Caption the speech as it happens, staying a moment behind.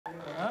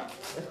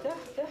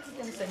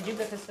لسه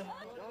نجيب لك السم.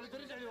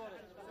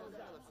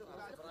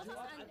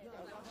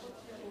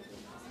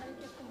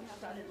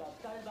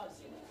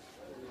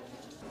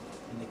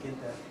 انك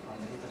انت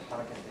عمليه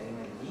الحركه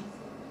الدائمه دي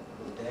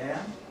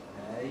قدام،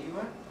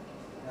 ايوه،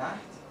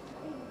 تحت،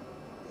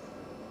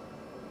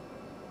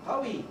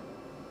 قوي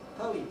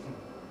قوي،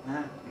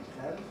 ها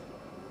خلف.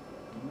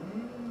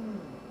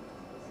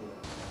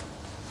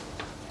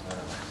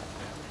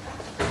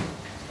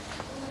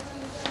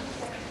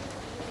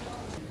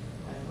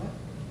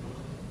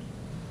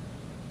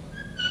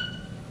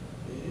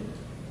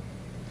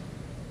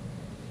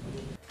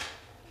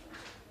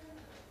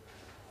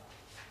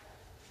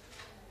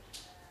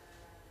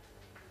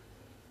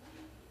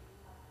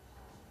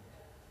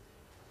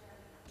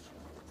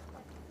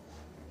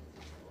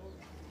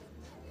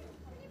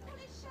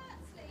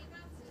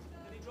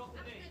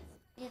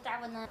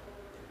 يتعبنا.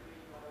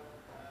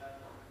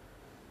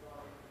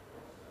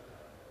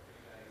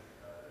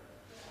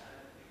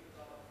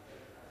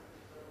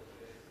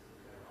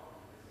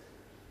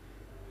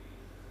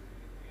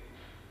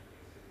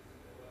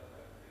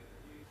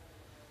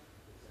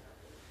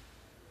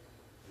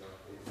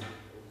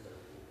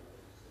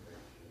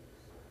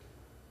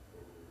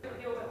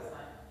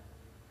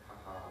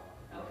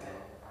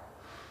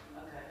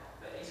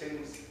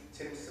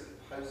 Tim's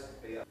supposed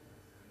to be up.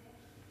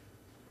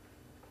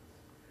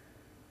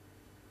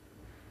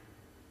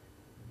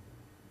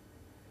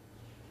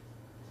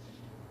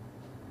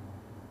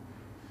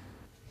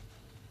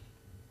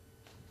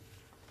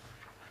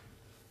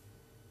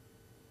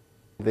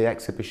 The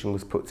exhibition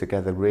was put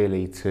together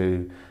really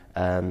to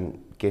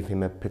give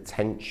him a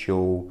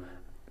potential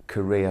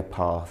career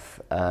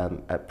path.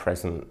 At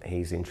present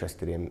he's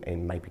interested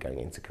in maybe going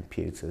into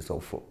computers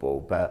or football,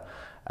 but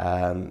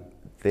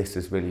this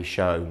has really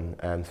shown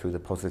through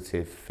the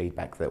positive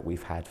feedback that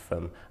we've had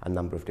from a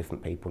number of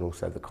different people and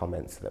also the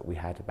comments that we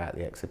had about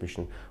the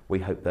exhibition. We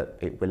hope that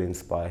it will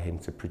inspire him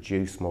to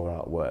produce more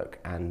artwork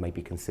and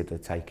maybe consider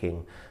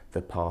taking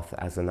the path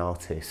as an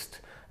artist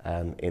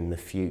in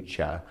the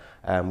future.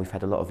 We've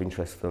had a lot of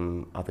interest from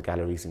other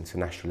galleries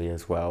internationally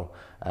as well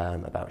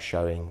about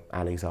showing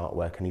Ali's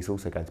artwork, and he's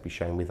also going to be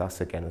showing with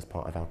us again as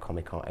part of our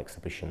comic art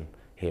exhibition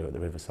here at the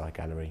Riverside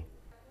Gallery.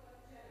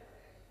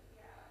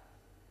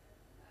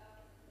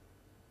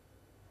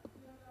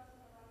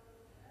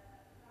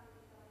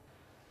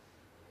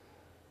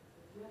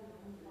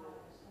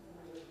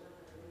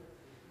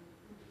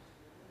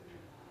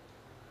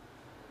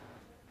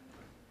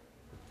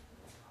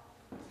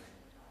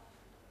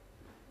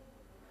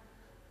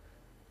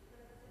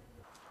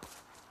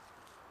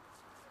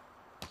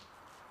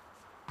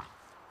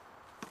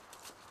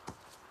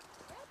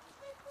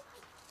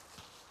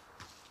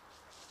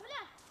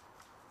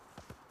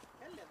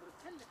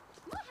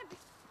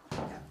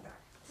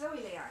 سوي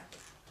لي يعني.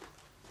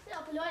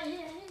 لا بالوالي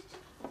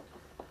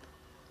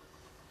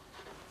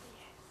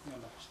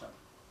يلا اشتغل.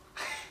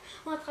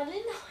 ما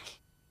تخلينا.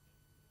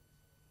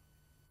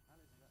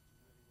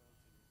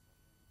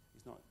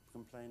 He's not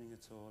complaining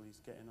at all. He's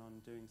getting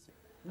on doing things.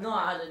 No,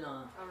 Ali,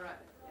 no. All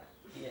right.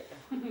 Yeah.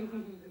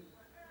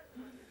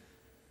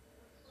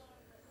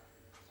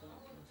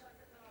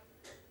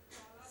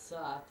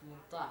 الساعة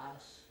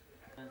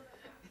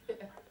 18.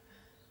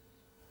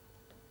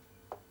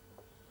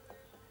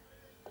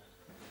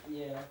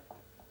 Yeah.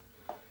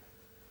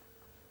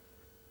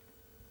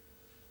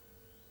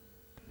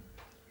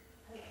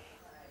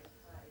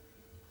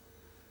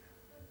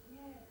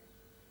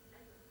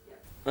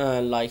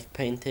 Like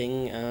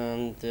painting,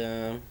 and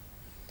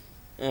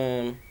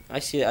I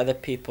see other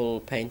people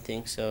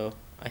painting, so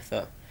I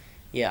thought,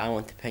 yeah, I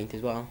want to paint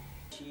as well.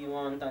 She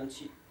won, and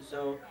she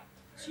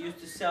used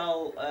to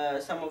sell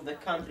some of the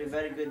country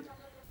very good.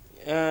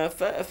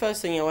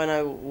 First thing, when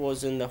I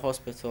was in the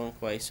hospital in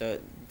Kuwait, so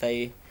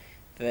they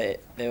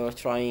were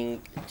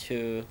trying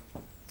to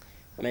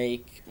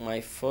make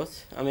my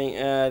foot. I mean,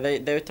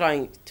 they were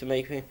trying to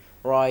make me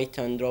write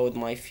and draw with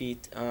my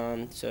feet,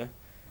 and so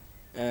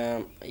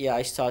yeah,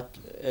 I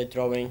started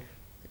drawing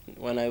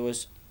when I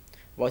was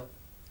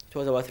it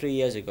was about 3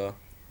 years ago,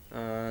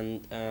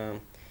 and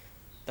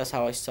that's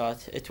how I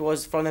started. It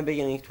was from the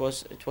beginning. It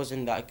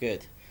wasn't that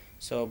good,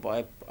 so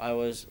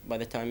by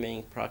the time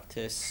being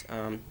practice,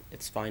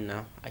 it's fine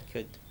now. I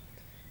could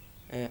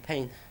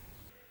paint.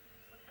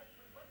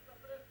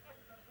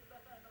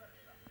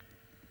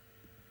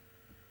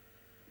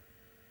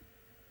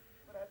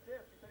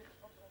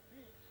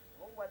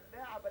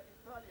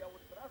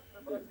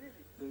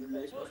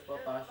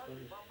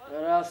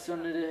 راس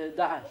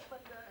 11.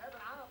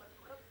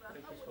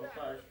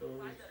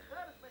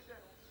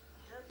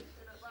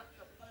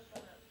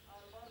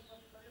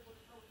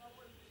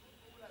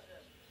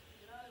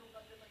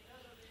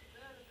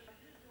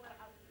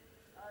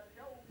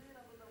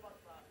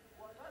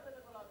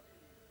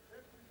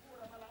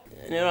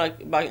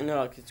 Back in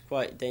Iraq, it's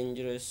quite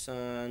dangerous,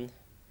 and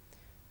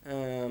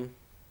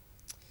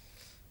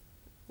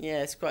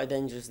yeah, it's quite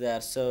dangerous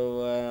there. So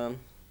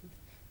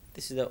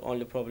this is the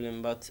only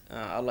problem. But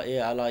I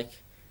like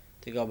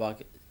to go back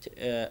to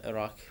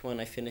Iraq when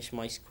I finish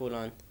my school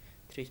and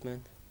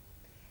treatment.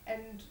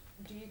 And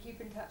do you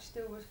keep in touch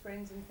still with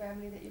friends and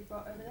family that you've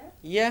brought over there?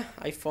 Yeah,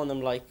 I phone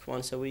them like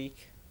once a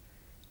week.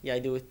 Yeah, I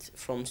do it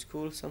from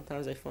school.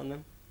 Sometimes I phone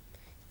them.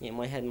 Yeah,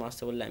 my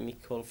headmaster will let me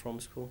call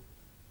from school.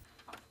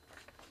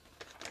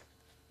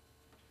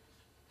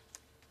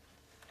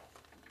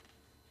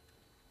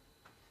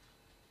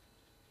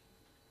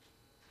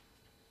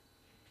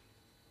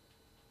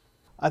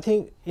 I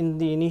think in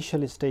the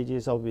initial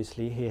stages,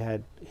 obviously, he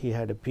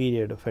had a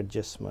period of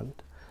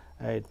adjustment.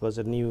 It was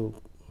a new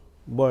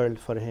world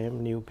for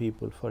him, new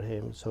people for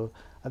him. So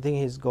I think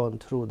he's gone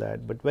through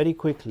that. But very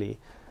quickly,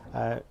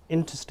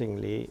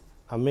 interestingly,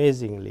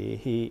 amazingly,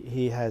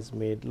 he has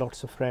made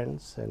lots of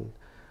friends, and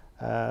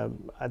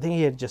I think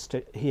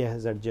he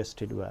has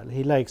adjusted well.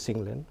 He likes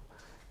England.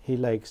 He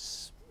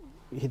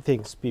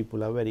thinks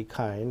people are very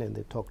kind and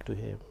they talk to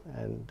him,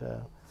 and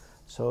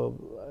so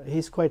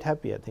he's quite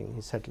happy. I think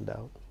he's settled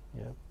down.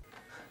 Yeah.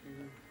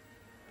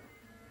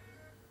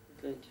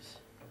 Good.